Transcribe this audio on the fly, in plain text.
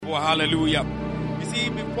powerful. Hallelujah. You see,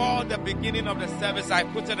 before the beginning of the service, I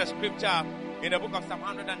put a scripture in the book of Psalm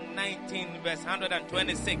 119, verse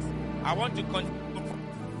 126. I want to continue from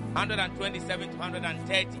 127 to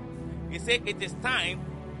 130. He said, it is time,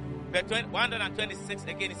 126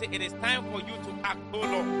 again, he said, it is time for you to act, O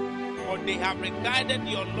Lord, for they have regarded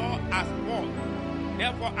your law as false.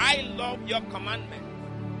 Therefore, I love your commandment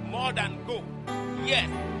more than gold, yes,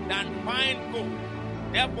 than fine gold.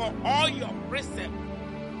 Therefore, all your precepts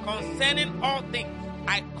concerning all things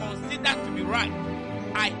I consider to be right.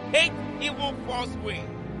 I hate evil false way.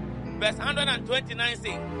 Verse 129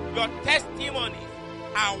 says, your testimonies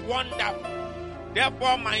are wonderful.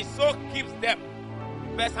 Therefore, my soul keeps them.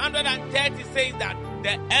 Verse 130 says that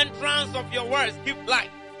the entrance of your words give light.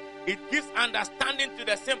 It gives understanding to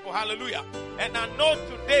the simple. Hallelujah. And I know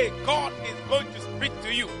today God is going to speak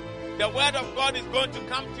to you. The word of God is going to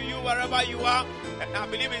come to you wherever you are. And I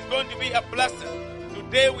believe it's going to be a blessing.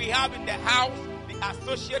 Today we have in the house the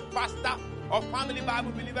associate pastor of Family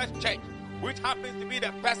Bible Believers Church, which happens to be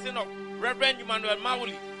the person of Reverend Emmanuel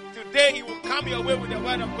Mauli. Today he will come your way with the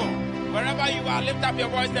word of God. Wherever you are, lift up your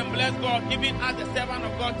voice and bless God, even as the servant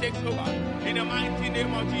of God takes over. In the mighty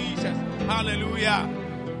name of Jesus. Hallelujah.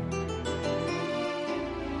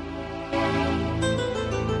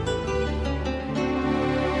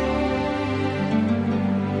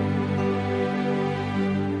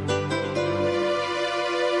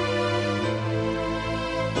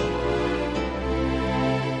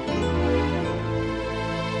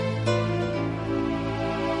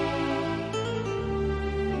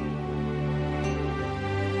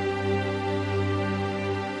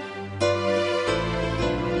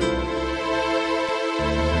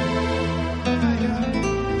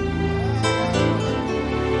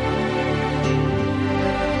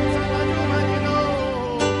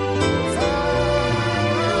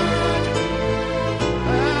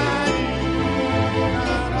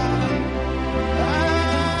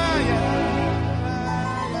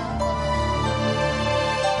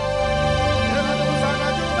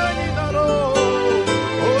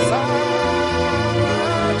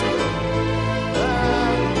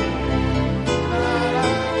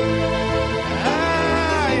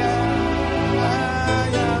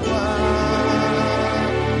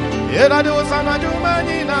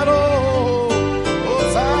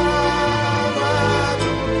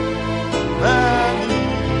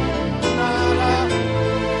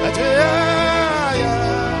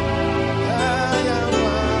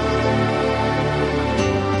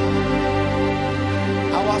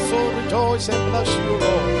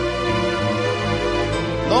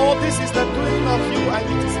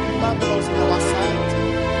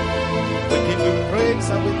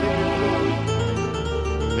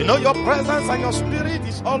 And your spirit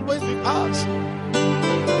is always with us.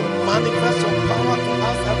 Manifest your power to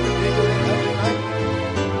us every day and every night.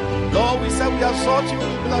 Lord, we say we have sought you, we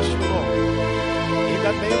bless you, Lord. In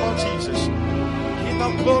the name of Jesus. King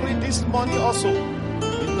of glory, this morning also,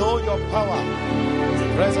 we know your power, your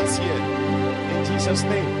presence here. In Jesus'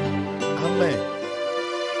 name. Amen.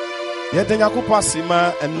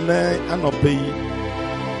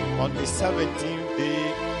 On the 17th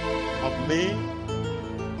day of May,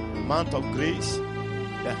 month of grace,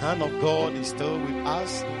 the hand of God is still with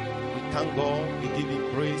us. We thank God, we give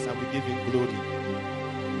him praise and we give him glory.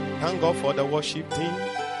 Thank God for the worship team.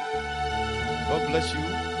 God bless you,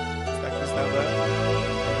 Mr. Christopher.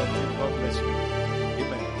 God bless you.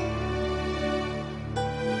 Amen.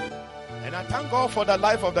 And I thank God for the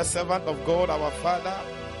life of the servant of God, our father,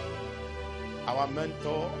 our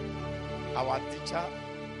mentor, our teacher,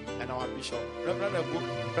 and our bishop,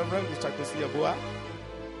 Reverend Mr. Christopher.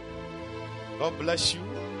 God bless you.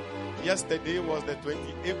 Yesterday was the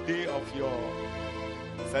 28th day of your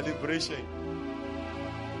celebration,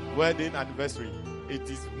 wedding anniversary. It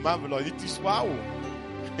is marvelous. It is wow.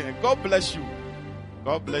 God bless you.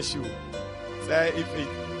 God bless you. Say if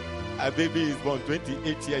a baby is born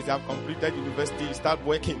 28 years, have completed university, start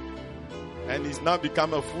working, and he's now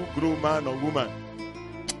become a full-grown man or woman.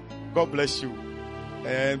 God bless you.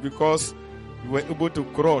 And because you were able to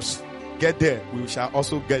cross, get there, we shall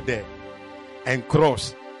also get there. And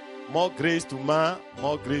cross. More grace to man,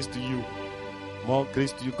 more grace to you. More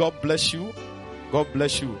grace to you. God bless you. God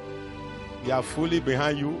bless you. We are fully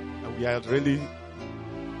behind you and we are really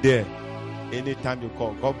there anytime you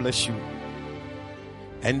call. God bless you.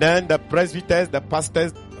 And then the presbyters, the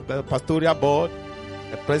pastors, the pastoral board,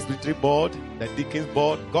 the presbytery board, the deacons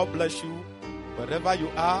board, God bless you. Wherever you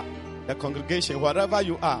are, the congregation, wherever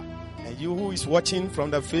you are, and you who is watching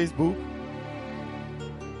from the Facebook,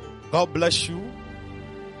 God bless you.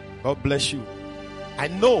 God bless you. I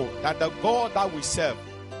know that the God that we serve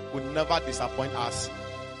will never disappoint us.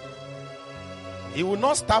 He will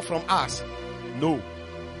not start from us. No,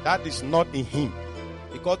 that is not in him.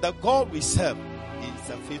 Because the God we serve is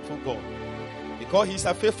a faithful God. Because he's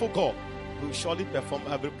a faithful God, he will surely perform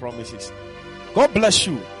every promises. God bless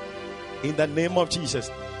you. In the name of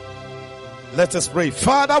Jesus. Let us pray.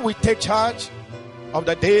 Father, we take charge of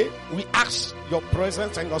the day. We ask your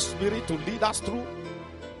presence and your spirit to lead us through.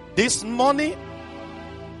 This morning,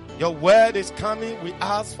 your word is coming. We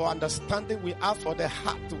ask for understanding. We ask for the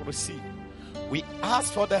heart to receive. We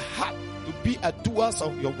ask for the heart to be a doers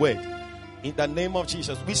of your word. In the name of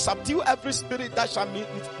Jesus, we subdue every spirit that shall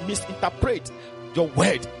misinterpret your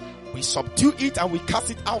word. We subdue it and we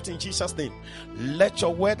cast it out in Jesus' name. Let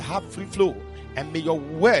your word have free flow, and may your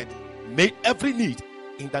word meet every need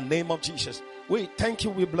in the name of Jesus. We thank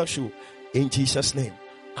you. We bless you in Jesus' name.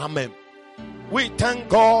 Amen. We thank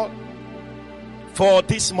God for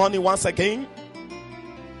this morning once again,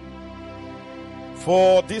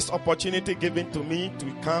 for this opportunity given to me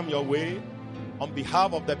to come your way. On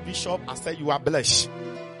behalf of the bishop, I say you are blessed.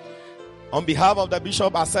 On behalf of the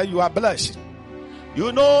bishop, I say you are blessed.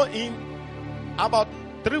 You know, in about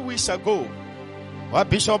 3 weeks ago, what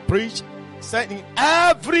Bishop preached, said in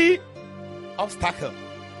every obstacle,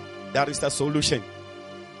 there is a solution.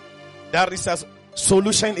 There is a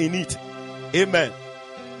solution in it. Amen.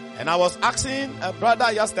 And I was asking a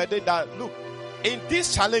brother yesterday that, look, in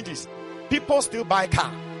these challenges, people still buy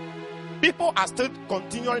car. People are still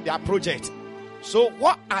continuing their project. So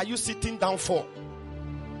what are you sitting down for?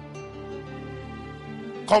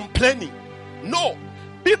 Complaining? No.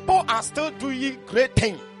 People are still doing great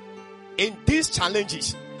things in these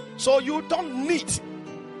challenges. So you don't need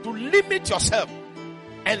to limit yourself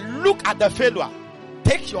and look at the failure.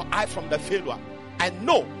 Take your eye from the failure and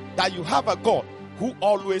know that you have a God who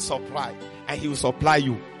always supplies, and he will supply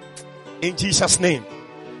you. In Jesus' name.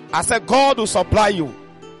 I said God will supply you.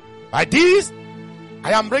 By this,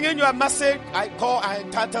 I am bringing you a message I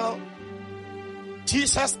entitled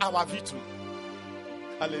Jesus our victory.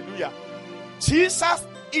 Hallelujah. Jesus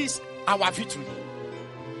is our victory.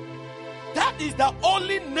 That is the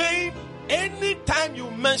only name. Anytime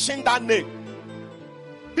you mention that name,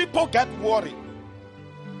 people get worried.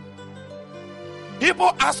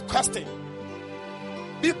 People ask questions.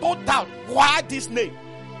 People doubt why this name.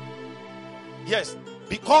 Yes,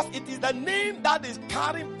 because it is the name that is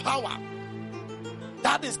carrying power,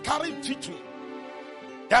 that is carrying victory.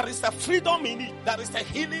 There is a freedom in it. There is a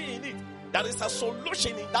healing in it. There is a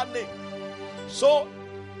solution in that name. So,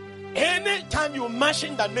 anytime you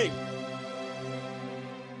mention the name,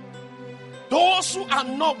 those who are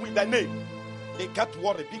not with the name, they get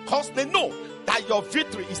worried because they know that your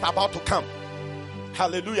victory is about to come.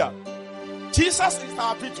 Hallelujah. Jesus is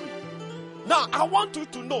our victory. Now, I want you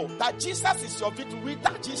to know that Jesus is your victory.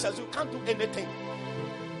 Without Jesus, you can't do anything.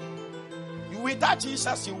 Without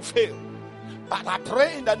Jesus, you will fail. But I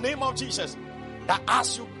pray in the name of Jesus that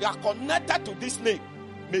as you are connected to this name,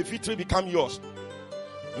 may victory become yours.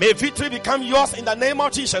 May victory become yours in the name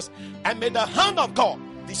of Jesus. And may the hand of God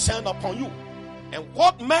descend upon you. And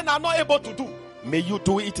what men are not able to do, may you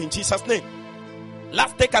do it in Jesus' name.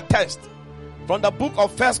 Let's take a test from the book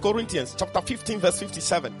of 1 Corinthians chapter 15 verse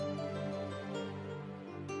 57.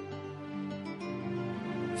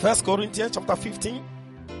 1 Corinthians chapter 15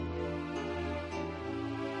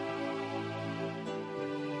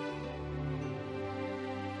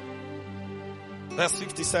 verse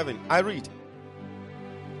 57. I read.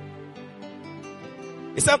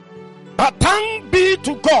 It said, but thanks be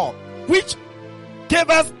to God which gave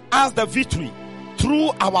us the victory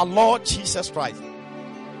through our Lord Jesus Christ.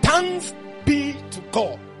 Thanks be to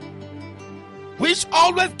God which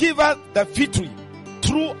always give us the victory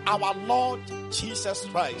through our Lord Jesus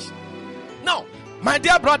Christ. Now, my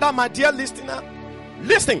dear brother, my dear listener,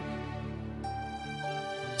 listen.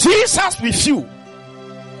 Jesus with you,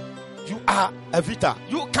 you are a victor.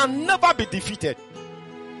 You can never be defeated.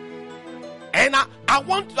 And I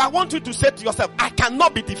want you to say to yourself, I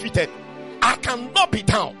cannot be defeated. I cannot be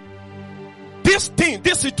down. This thing,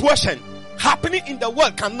 this situation happening in the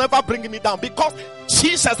world can never bring me down because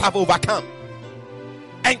Jesus have overcome.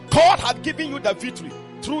 And God has given you the victory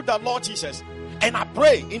through the Lord Jesus. And I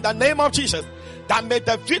pray in the name of Jesus that may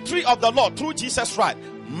the victory of the Lord through Jesus Christ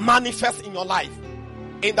manifest in your life.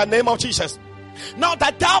 In the name of Jesus. Now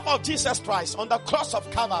the death of Jesus Christ on the cross of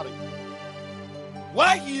Calvary,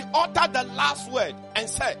 where he uttered the last word and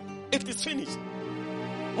said, it is finished.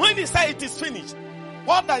 When he said it is finished,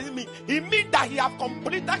 what does it mean? It means that he has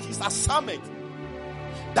completed his assignment.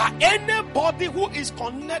 That anybody who is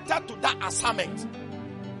connected to that assignment,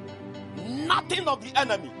 nothing of the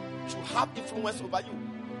enemy should have influence over you.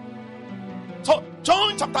 So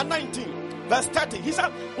John chapter 19, verse 30, he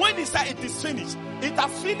said, when he said it is finished, it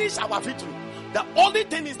has finished our victory. The only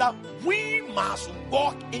thing is that we must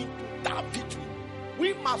walk into that victory.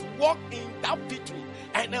 We must walk in that victory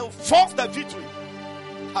and enforce the victory.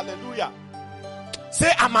 Hallelujah.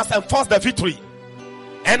 Say, I must enforce the victory.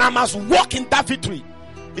 And I must walk in that victory.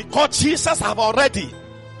 Because Jesus have already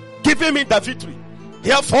given me the victory.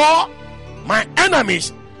 Therefore, my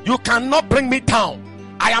enemies, you cannot bring me down.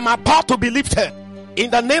 I am about to be lifted. In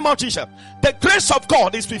the name of Jesus. The grace of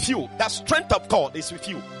God is with you. The strength of God is with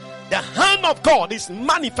you. The hand of God is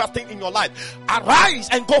manifesting in your life. Arise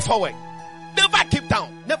and go forward. Never keep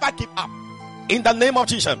down. Never keep up. In the name of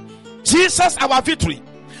Jesus. Jesus, our victory.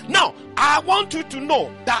 Now, I want you to know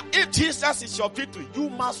that if Jesus is your victory, you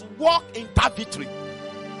must walk in that victory.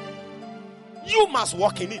 You must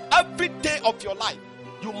walk in it every day of your life.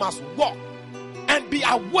 You must walk and be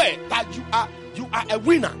aware that you are a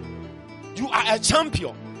winner. You are a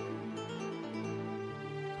champion.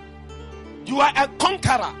 You are a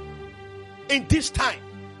conqueror in this time.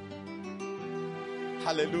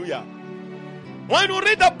 Hallelujah. When you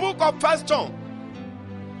read the book of 1 John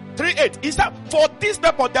 3:8, he said, for this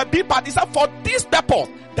purpose, the B part, he said, for this purpose,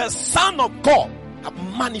 the Son of God have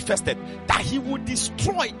manifested, that he will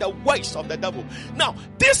destroy the works of the devil. Now,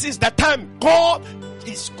 this is the time God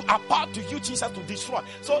is about to use Jesus to destroy.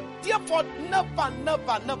 So, therefore,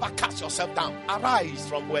 never cast yourself down. Arise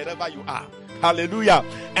from wherever you are. Hallelujah.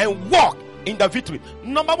 And walk in the victory.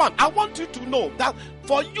 Number one, I want you to know that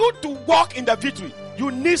for you to walk in the victory,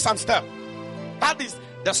 you need some steps. That is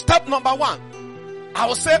the step number one. I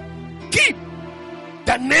will say, keep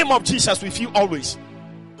the name of Jesus with you always.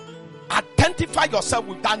 Identify yourself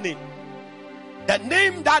with that name. The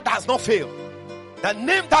name that does not fail. The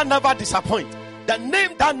name that never disappoints. The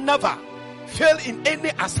name that never fail in any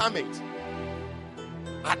assignment.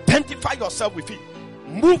 Identify yourself with it.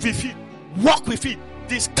 Move with it. Walk with it.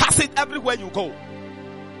 Discuss it everywhere you go.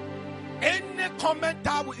 Any comment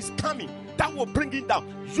that is coming, that will bring it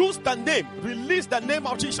down. Use the name. Release the name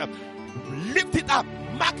of Jesus. Lift it up.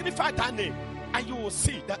 Magnify that name. And you will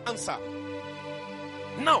see the answer.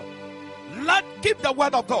 Now, keep the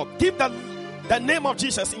word of God. Keep the name of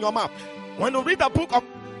Jesus in your mouth. When you read the book of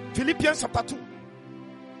Philippians chapter 2,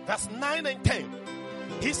 verse 9 and 10,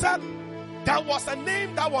 he said, there was a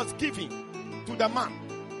name that was given to the man.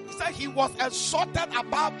 He said he was exalted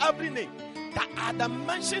above every name, that at the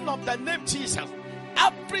mention of the name Jesus,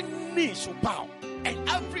 every knee should bow and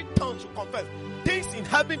every tongue should confess, things in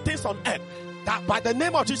heaven, things on earth, that by the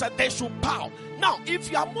name of Jesus they should bow. Now, if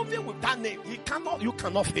you are moving with that name, you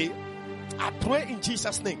cannot fail. I pray in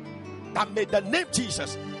Jesus' name that may the name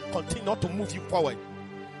Jesus continue to move you forward.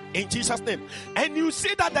 In Jesus' name. And you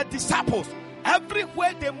see that the disciples,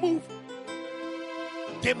 everywhere they move,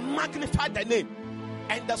 they magnify the name.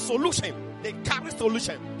 And the solution, they carry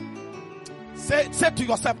solution. Say to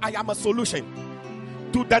yourself, I am a solution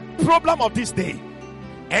to the problem of this day.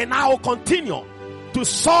 And I will continue to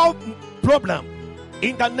solve problem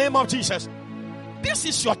in the name of Jesus. This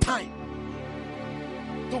is your time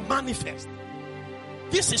to manifest.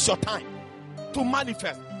 This is your time to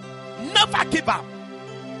manifest. Never give up.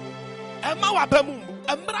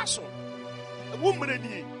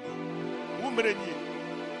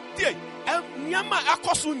 Nyama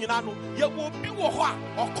akosu nyina no ye wo bi wo ho a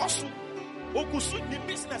okosu ogusu ni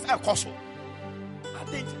business akosu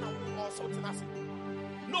adenti na also tenase.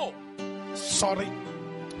 No, sorry.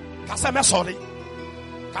 Kasama sorry.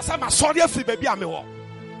 Kasama sorry afi baby amewo.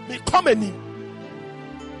 Me come any.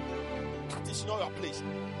 That is not your place.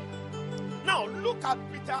 Now look at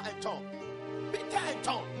Peter and John. Peter and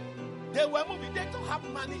John, they were moving. They don't have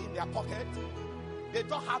money in their pocket. They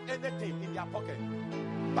don't have anything in their pocket.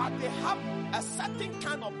 But they have a certain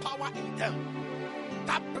kind of power in them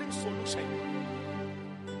that brings solution.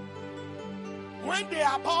 When they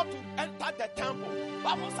are about to enter the temple,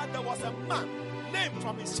 Bible said there was a man named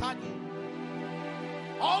from his childhood,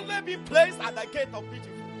 only be placed at the gate of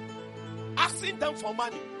Beautiful, asking them for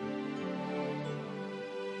money.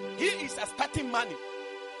 He is expecting money,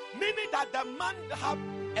 meaning that the man have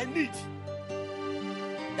a need.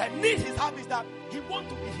 The need he has is that he wants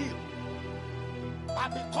to be healed.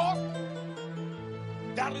 But because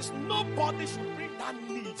there is nobody should bring that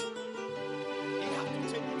need, he has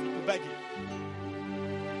to take it to begging.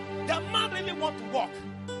 The man really wants to walk,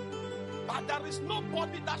 but there is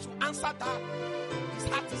nobody that should answer that his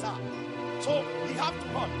heart is out. So he has to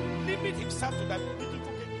limit himself to the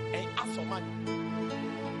beautiful gate and ask for money.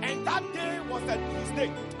 And that day was his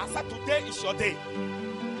day. I said, today is your day.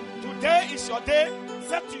 Today is your day.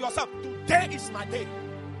 Say to yourself, today is my day.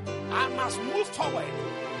 I must move forward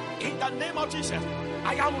In the name of Jesus,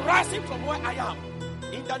 I am rising from where I am.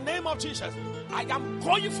 In the name of Jesus, I am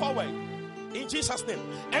going forward. In Jesus' name.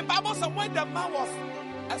 And Bible said when the man was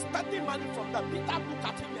expecting money from them, Peter looked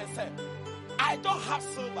at him and said, I don't have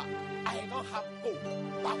silver, I don't have gold,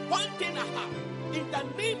 but one thing I have. In the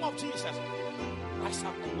name of Jesus, I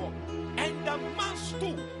shall go on. And the man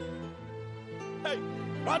stood. Hey,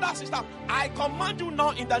 brother, sister, I command you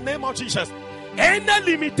now in the name of Jesus.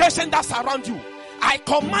 Any limitation that's around you, I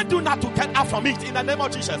command you not to get out from it in the name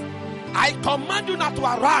of Jesus. I command you not to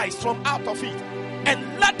arise from out of it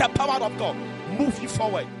and let the power of God move you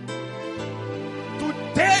forward.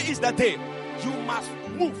 Today is the day you must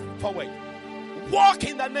move forward. Walk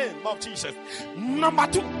in the name of Jesus. Number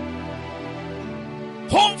 2,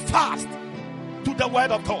 hold fast to the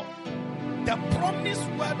word of God. The promised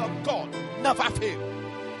word of God never fails.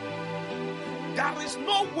 There is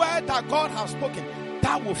no word that God has spoken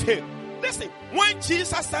that will fail. Listen, when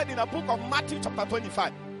Jesus said in the book of Matthew chapter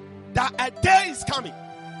 25 that a day is coming,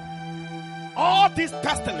 all this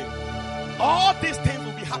pestilence, all these things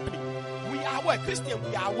will be happening. We are aware, Christian,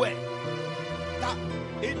 we are aware that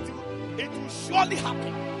it will surely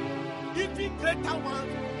happen. Even greater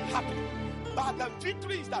ones will happen. But the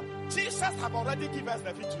victory is that Jesus has already given us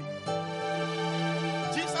the victory.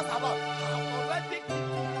 Jesus has already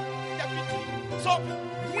given the victory. So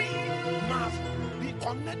we must be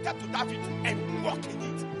connected to that victory and walk in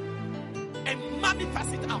it and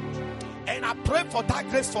manifest it out. And I pray for that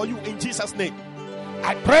grace for you in Jesus' name.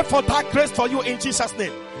 I pray for that grace for you in Jesus'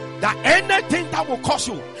 name. That anything that will cause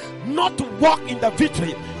you not to walk in the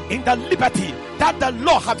victory, in the liberty that the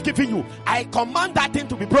Lord has given you, I command that thing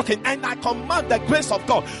to be broken, and I command the grace of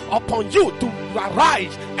God upon you to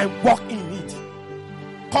arise and walk in it.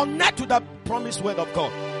 Connect to the promised word of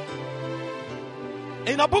God.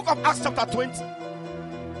 In the book of Acts chapter 20,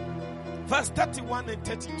 verse 31 and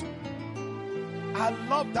 32, I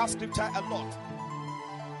love that scripture a lot.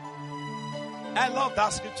 I love that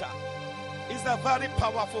scripture. It's a very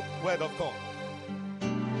powerful word of God.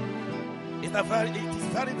 It is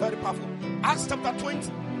very, very powerful. Acts chapter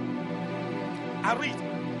 20. I read.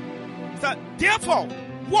 It said, therefore,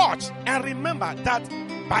 watch and remember that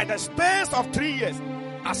by the space of 3 years,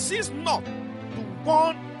 I cease not to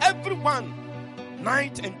warn everyone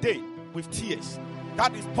night and day with tears.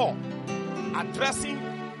 That is Paul addressing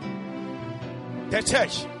the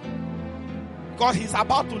church, because he's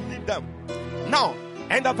about to leave them. Now,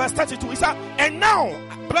 and the verse 32, he said, and now,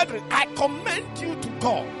 brethren, I commend you to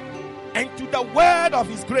God and to the word of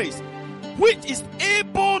his grace, which is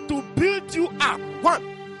able to build you up. One,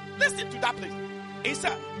 listen to that place. He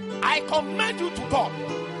said, I commend you to God.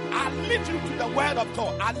 I leave you to the word of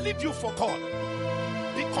God. I leave you for God.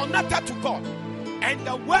 Be connected to God and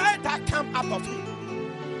the word that comes out of him,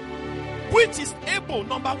 which is able,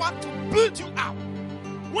 number 1, to build you up.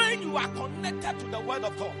 When you are connected to the word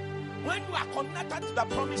of God, when you are connected to the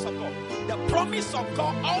promise of God, the promise of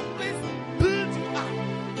God always builds you up,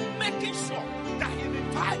 making sure that he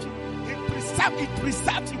revives you, he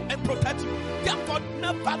preserves you and protects you. Therefore,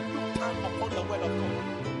 never look down upon the word of God.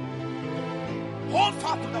 Hold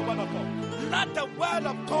fast to the word of God. Let the word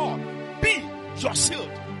of God be your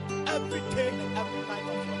shield every day and every night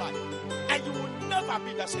of your life. And you will never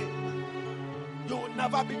be the same. You will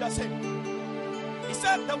never be the same. He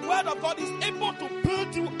said the word of God is able to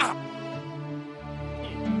build you up.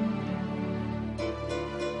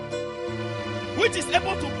 Which is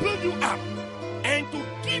able to build you up and to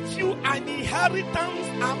give you an inheritance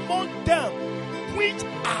among them which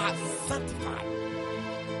are sanctified.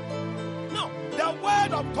 Now, the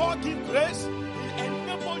word of God gives grace. He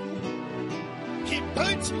enables you. He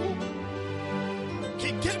builds you.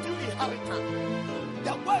 He gives you inheritance.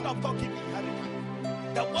 The word of God gives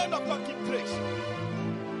inheritance. The word of God gives grace.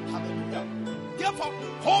 Hallelujah. Therefore,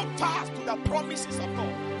 hold fast to the promises of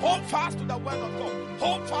God. Hold fast to the word of God.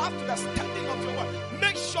 Hold fast to the standing of your word.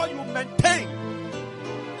 Make sure you maintain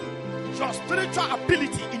your spiritual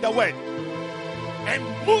ability in the word and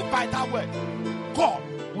move by that word. God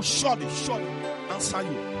will surely answer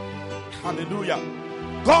you. Hallelujah.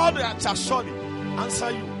 God shall surely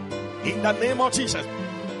answer you in the name of Jesus.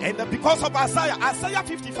 And because of Isaiah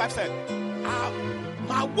 55 said,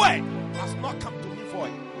 my word has not come to me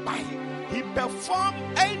void, but he performed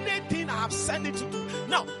anything I have sent it to do.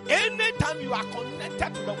 Now, anytime you are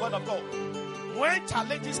connected to the word of God, when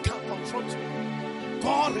challenges can confront you,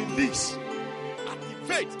 God release,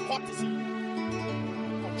 activate what is in you.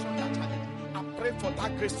 Confront that challenge. I pray for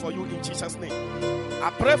that grace for you in Jesus' name. I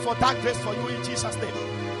pray for that grace for you in Jesus' name,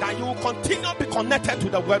 that you will continue to be connected to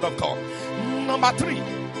the word of God. Number 3,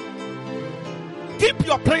 keep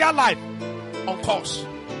your prayer life on course.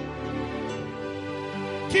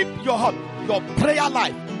 keep your prayer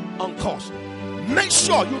life on course. Make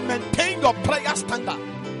sure you maintain your prayer standard.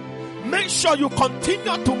 Make sure you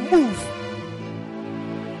continue to move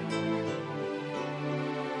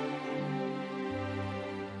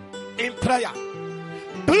in prayer.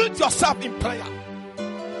 Build yourself in prayer.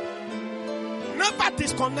 Never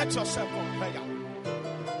disconnect yourself from prayer.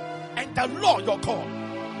 And the Lord your God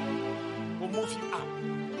will move you up.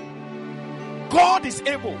 God is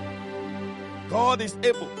able. God is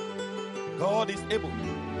able. God is able.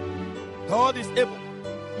 God is able.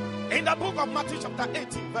 In the book of Matthew chapter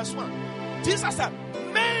 18 verse 1, Jesus said,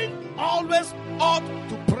 men always ought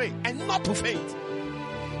to pray and not to faint.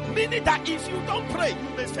 Meaning that if you don't pray, you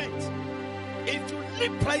may faint. If you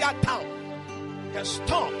leave prayer down, the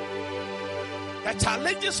storm, the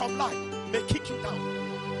challenges of life may kick you down.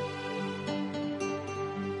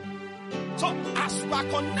 So as you are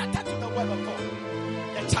connected to the word of God,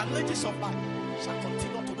 the challenges of life shall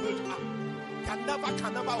continue to build up. Can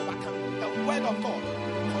never overcome the word of God.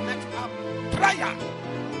 Connect up prayer.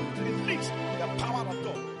 Release the power of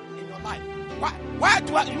God in your life. Why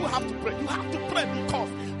do you have to pray? You have to pray because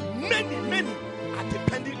many are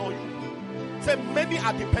depending on you. Say, many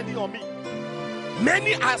are depending on me.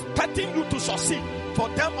 Many are expecting you to succeed for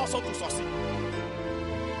them also to succeed.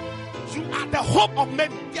 You are the hope of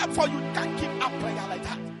many. Therefore, you can't keep up prayer like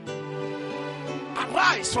that.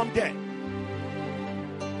 Arise from there.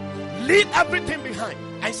 Leave everything behind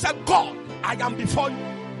and say, God, I am before you.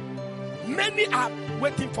 Many are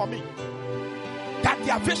waiting for me. That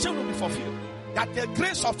their vision will be fulfilled. That the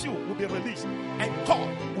grace of you will be released. And God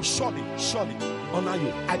will surely honor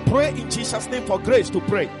you. I pray in Jesus' name for grace to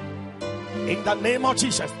pray. In the name of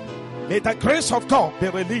Jesus. May the grace of God be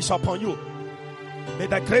released upon you. May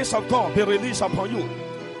the grace of God be released upon you.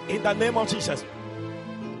 In the name of Jesus.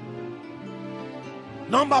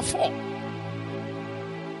 Number 4.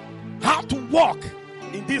 How to walk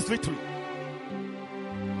in this victory.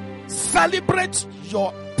 Celebrate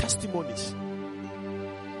your testimonies.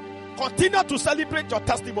 Continue to celebrate your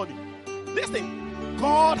testimony. Listen,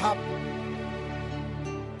 God have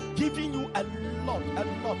given you a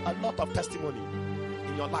lot of testimony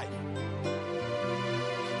in your life.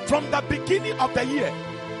 From the beginning of the year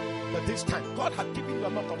to this time, God has given you a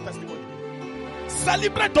lot of testimony.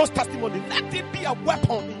 Celebrate those testimonies. Let it be a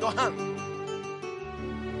weapon in your hand.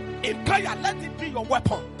 In prayer, let it be your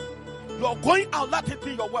weapon. You're going out, let it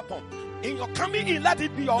be your weapon. In your coming in, let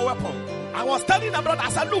it be your weapon. I was telling the brother, I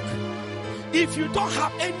said, look, if you don't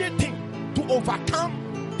have anything to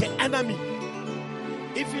overcome the enemy,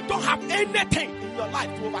 if you don't have anything in your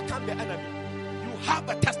life to overcome the enemy, you have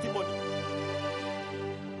a testimony.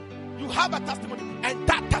 You have a testimony, and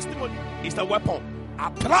that testimony is the weapon.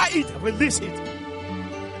 Apply it, release it.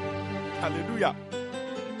 Hallelujah.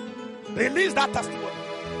 Release that testimony.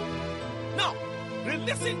 Now,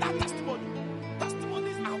 releasing that testimony.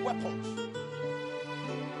 Testimonies are weapons.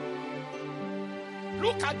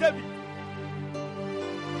 Look at David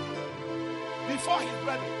before his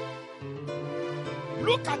brethren.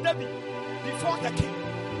 Look at David before the king.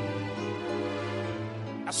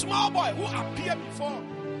 A small boy who appeared before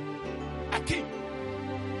a king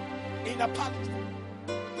in a palace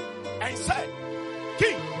and said,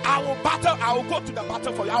 King, I will go to the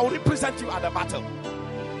battle for you. I will represent you at the battle.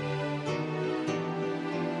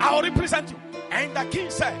 I will represent you. And the king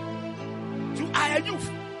said, you are a youth.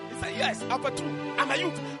 He said, yes, I'm a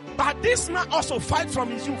youth. But this man also fight from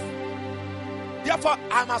his youth. Therefore,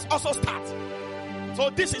 I must also start. So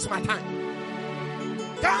this is my time.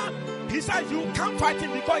 Then he said, you can't fight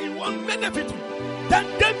him because he won't benefit you. Then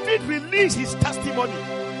David released his testimony.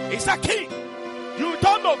 He said, King, you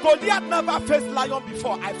don't know, Goliath never faced lion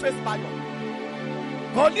before. I faced lion.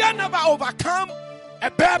 Goliath never overcome a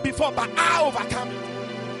bear before, but I overcome it.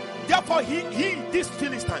 Therefore, this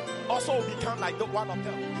Philistine, also will become like the one of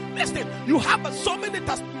them. Listen, you have so many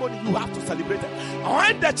testimonies you have to celebrate it.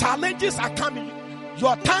 When the challenges are coming,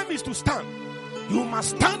 your time is to stand. You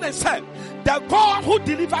must stand and say, the God who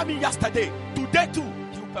delivered me yesterday, today too,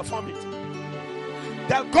 He will perform it.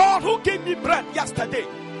 The God who gave me bread yesterday,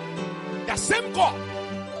 the same God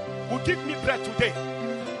will give me bread today.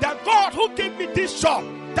 The God who gave me this job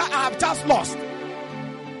that I have just lost,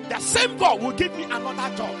 the same God will give me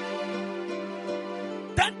another job.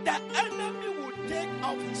 Then the enemy will take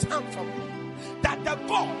out his hand from you. That the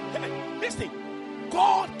God, listen,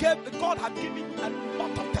 God has given you a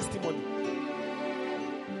lot of testimony.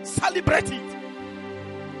 Celebrate it.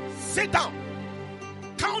 Sit down.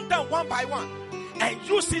 Count them one by one. And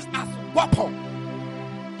use it as a weapon.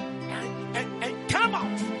 And come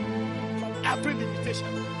out from every limitation.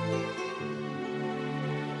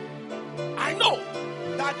 I know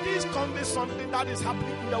that this can be something that is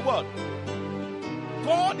happening in the world.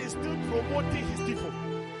 God is still promoting his people.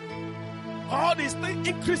 God is still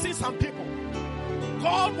increasing some people.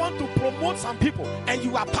 God wants to promote some people, and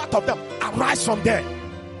you are part of them. Arise from there.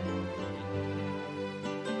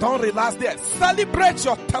 Don't relax there. Celebrate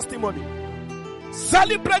your testimony.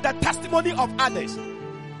 Celebrate the testimony of others.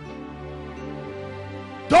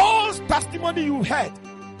 Those testimony you had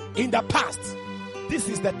in the past, this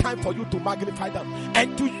is the time for you to magnify them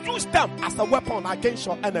and to use them as a weapon against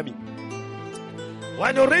your enemy.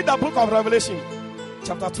 When you read the book of Revelation,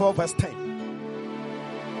 chapter 12, verse 10,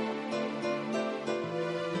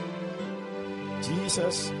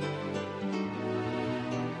 Jesus,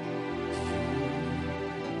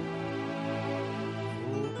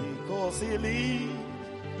 because he lives,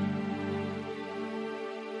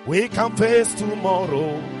 we can face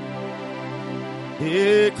tomorrow.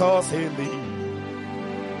 Because he lives,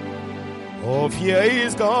 all fear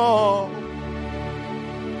is gone.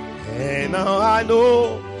 And now I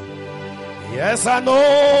know, yes, I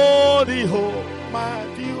know the hope, my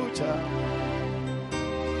future.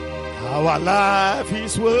 Our life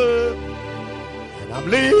is worth, and I'm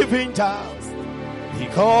living just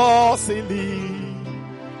because he lives.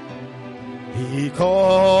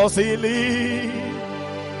 Because he lives,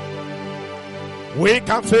 we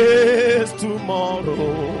can face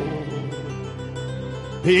tomorrow.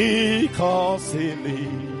 Because he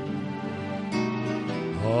lives,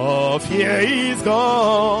 all fear is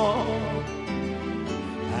gone.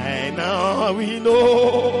 And now we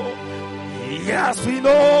know, yes, we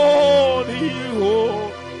know the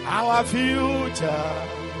hope, our future.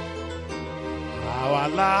 Our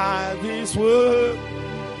life is worth,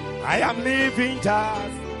 I am living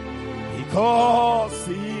just because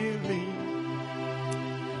he lives.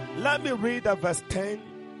 Let me read the verse 10.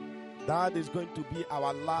 That is going to be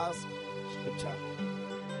our last scripture.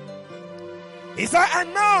 He said,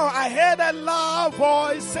 and now I heard a loud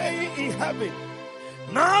voice saying in heaven,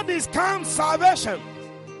 now this comes salvation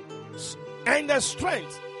and the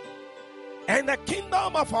strength and the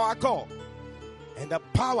kingdom of our God and the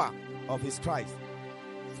power of his Christ.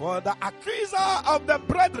 For the accuser of the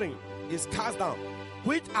brethren is cast down,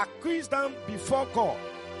 which accuse them before God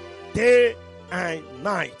day and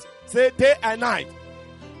night. Say day and night.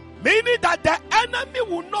 Meaning that the enemy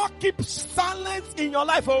will not keep silence in your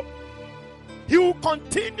life. Oh, he will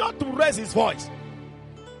continue to raise his voice.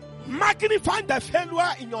 Magnify the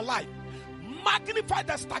failure in your life. Magnify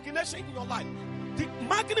the stagnation in your life.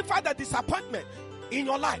 Magnify the disappointment in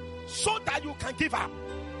your life so that you can give up.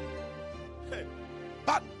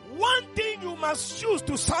 But one thing you must choose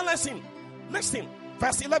to silence him. Listen.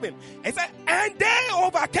 Verse 11, it said, and they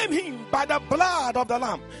overcame him by the blood of the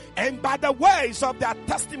Lamb and by the words of their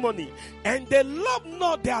testimony, and they loved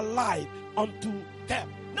not their life unto death.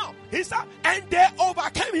 No, he said, and they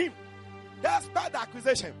overcame him. That's bad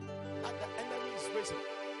accusation that the enemy is raising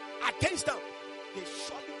against them. They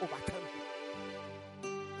surely overcame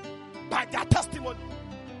him by their testimony.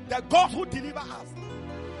 The God who delivered us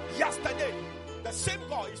yesterday, the same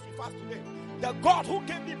God is with us today. The God who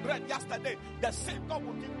gave me bread yesterday, the same God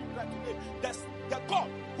will give me bread today. The God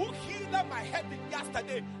who healed my head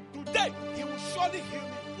yesterday, today, he will surely heal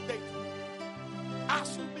me today.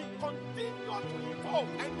 As you continue to evolve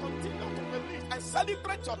and continue to release and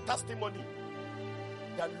celebrate your testimony,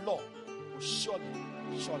 the Lord will surely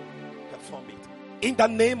perform it. In the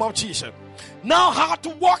name of Jesus. Now, how to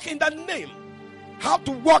walk in the name. How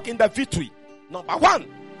to walk in the victory. Number one,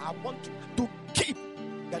 I want you to keep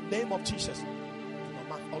the name of Jesus in your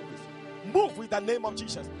mouth always. Move with the name of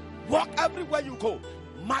Jesus. Walk everywhere you go.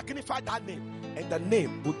 Magnify that name, and the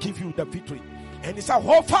name will give you the victory. And he said,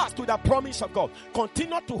 hold fast to the promise of God.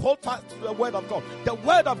 Continue to hold fast to the word of God. The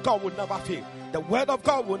word of God will never fail. The word of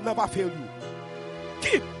God will never fail you.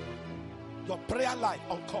 Keep your prayer life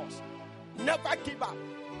on course. Never give up.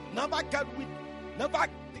 Never get weak. Never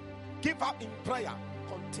give up in prayer.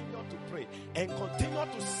 Continue to pray and continue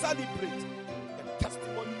to celebrate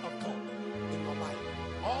testimony of God in your life.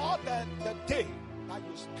 All the day that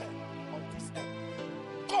you spend on this earth,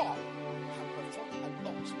 God has performed a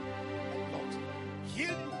lot. Heal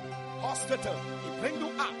you, hospital, he bring you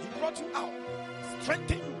out, he brought you out,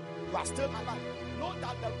 strengthen you, you are still alive. Know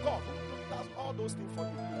that the God who does all those things for you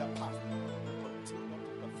in the past will continue to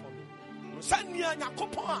perform it. Semi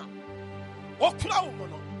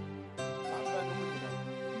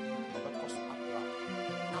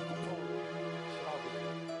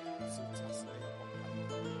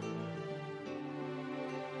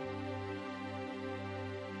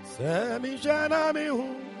jana mi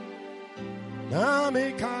hu na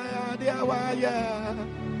mi kaya dia waya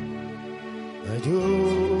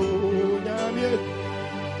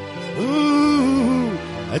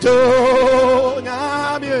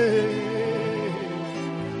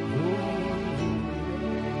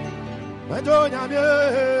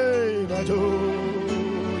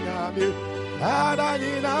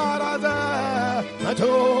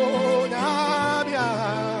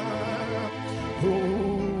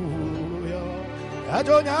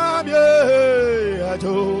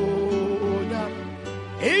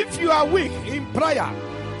If you are weak in prayer,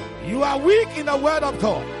 you are weak in the word of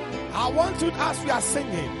God, I want you, as we are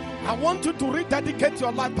singing, I want you to rededicate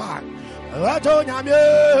your life back.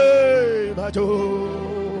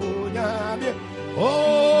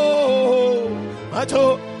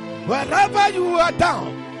 Wherever you are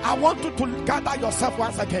down, I want you to gather yourself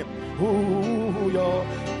once again.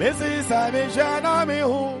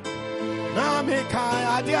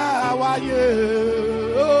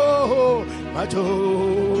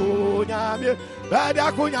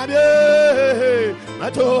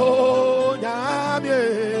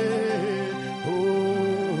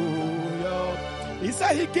 He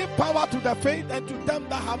said he gave power to the faint, and to them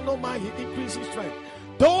that have no mind he increases strength.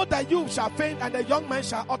 Though the youth shall faint and the young men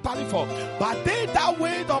shall utterly fall, but they that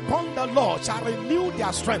wait upon the Lord shall renew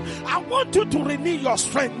their strength. I want you to renew your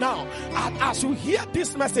strength now. And as you hear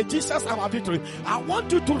this message, Jesus our victory, I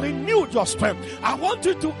want you to renew your strength. I want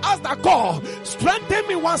you to ask that God, strengthen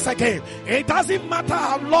me once again. It doesn't matter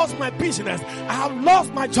I have lost my business, I have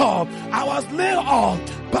lost my job, I was laid off,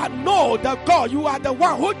 but know that God, you are the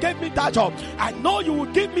one who gave me that job. I know you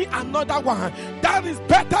will give me another one that is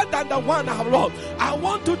better than the one I have lost. I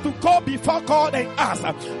want you to go before God and ask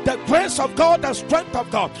the grace of God, the strength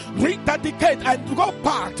of God. Rededicate and go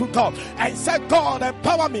back to God and say, God,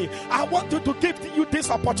 empower me. I want you to give you this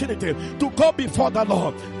opportunity to go before the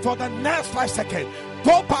Lord for the next 5 seconds.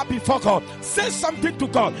 Go back before God. Say something to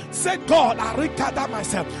God. Say, God, I regather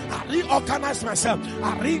myself. I reorganize myself.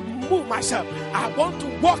 I remove myself. I want to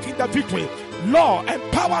walk in the victory. Lord,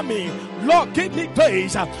 empower me. Lord, give me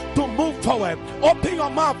grace to move forward. Open your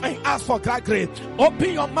mouth and ask for that grace.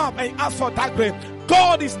 Open your mouth and ask for that grace.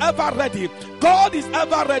 God is ever ready. God is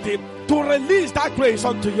ever ready to release that grace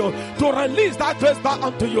unto you, to release that grace back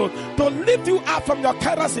unto you, to lift you up from your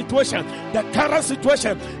current situation. The current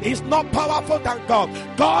situation is not powerful than God.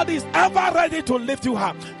 God is ever ready to lift you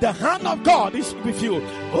up. The hand of God is with you. In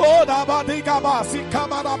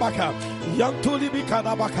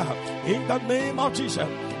the name of Jesus.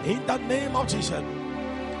 In the name of Jesus.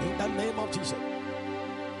 In the name of Jesus.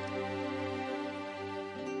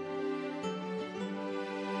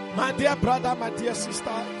 My dear brother, my dear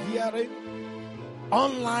sister, hearing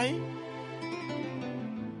online,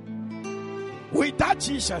 without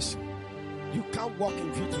Jesus, you can't walk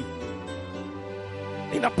in victory.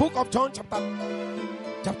 In the book of John, chapter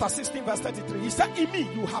 16, verse 33, he said, in me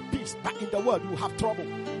you have peace, but in the world you have trouble.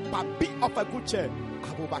 But be of a good cheer, I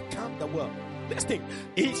have overcome the world. Listen,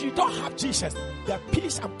 if you don't have Jesus, the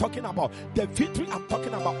peace I'm talking about, the victory I'm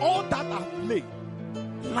talking about, all that I've laid,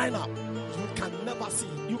 line up. You can never see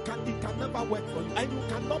it. It can never work for you, and you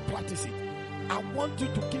cannot practice it. I want you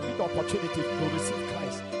to give me the opportunity to receive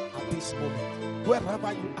Christ at this moment.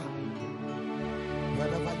 Wherever you are.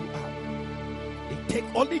 Wherever you are. It takes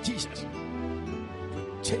only Jesus to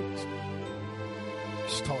change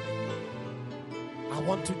story. I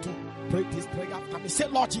want you to pray this prayer after me. Say,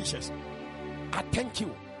 Lord Jesus, I thank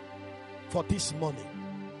you for this morning.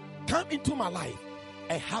 Come into my life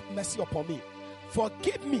and have mercy upon me.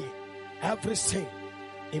 Forgive me every sin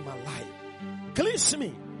in my life. Cleanse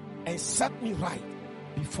me and set me right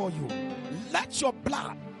before you. Let your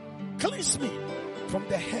blood cleanse me from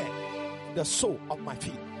the head to the sole of my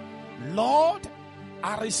feet. Lord,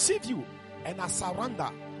 I receive you and I surrender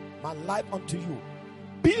my life unto you.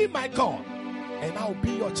 Be my God and I will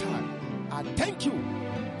be your child. I thank you.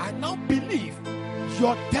 I now believe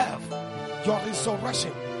your death, your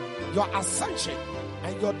resurrection, your ascension,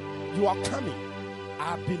 and your coming.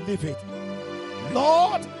 I believe it.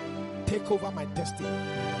 Lord, take over my destiny.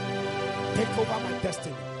 Take over my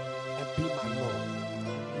destiny and be my Lord.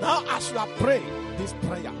 Now as you are praying this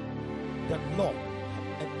prayer, the Lord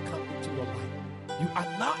has come into your life. You are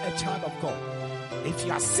now a child of God. If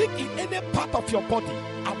you are sick in any part of your body,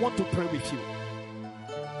 I want to pray with you.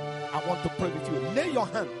 I want to pray with you. Lay your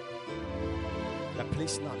hand in the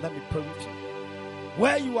place now. Let me pray with you.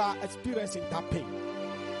 Where you are experiencing that pain,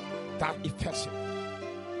 that infection,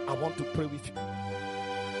 I want to pray with you.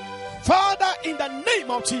 Father, in the name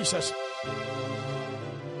of Jesus,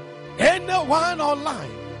 anyone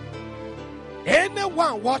online,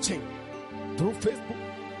 anyone watching through Facebook,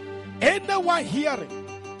 anyone hearing,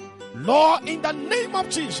 Lord, in the name of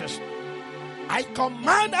Jesus, I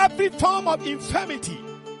command every form of infirmity,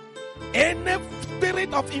 any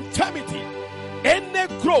spirit of infirmity, any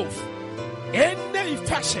growth, any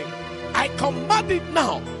infection, I command it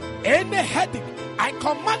now. Any headache, I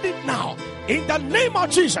command it now in the name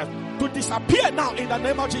of Jesus to disappear now in the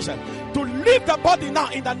name of Jesus. To leave the body now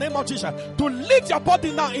in the name of Jesus. To leave your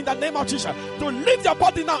body now in the name of Jesus. To leave your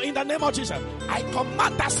body now in the name of Jesus. I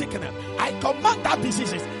command that sickness. I command that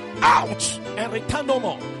diseases out and return no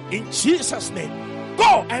more in Jesus' name.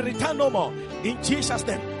 Go and return no more in Jesus'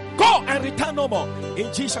 name. Go and return no more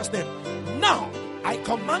in Jesus' name. Now I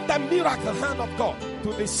command the miracle hand of God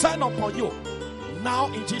to descend upon you now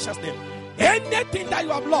in Jesus' name. Anything that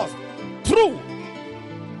you have lost through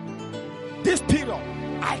this period,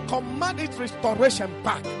 I command its restoration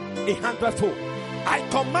back in 100-fold. I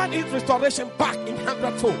command its restoration back in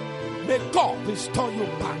 100-fold. May God restore you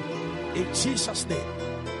back in Jesus' name.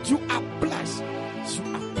 You are blessed. You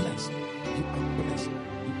are blessed. You are blessed.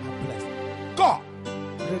 You are blessed. God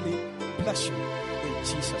really bless you in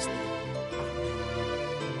Jesus' name.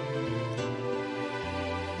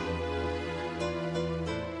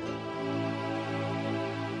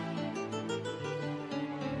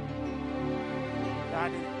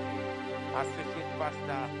 Associate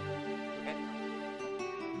Pastor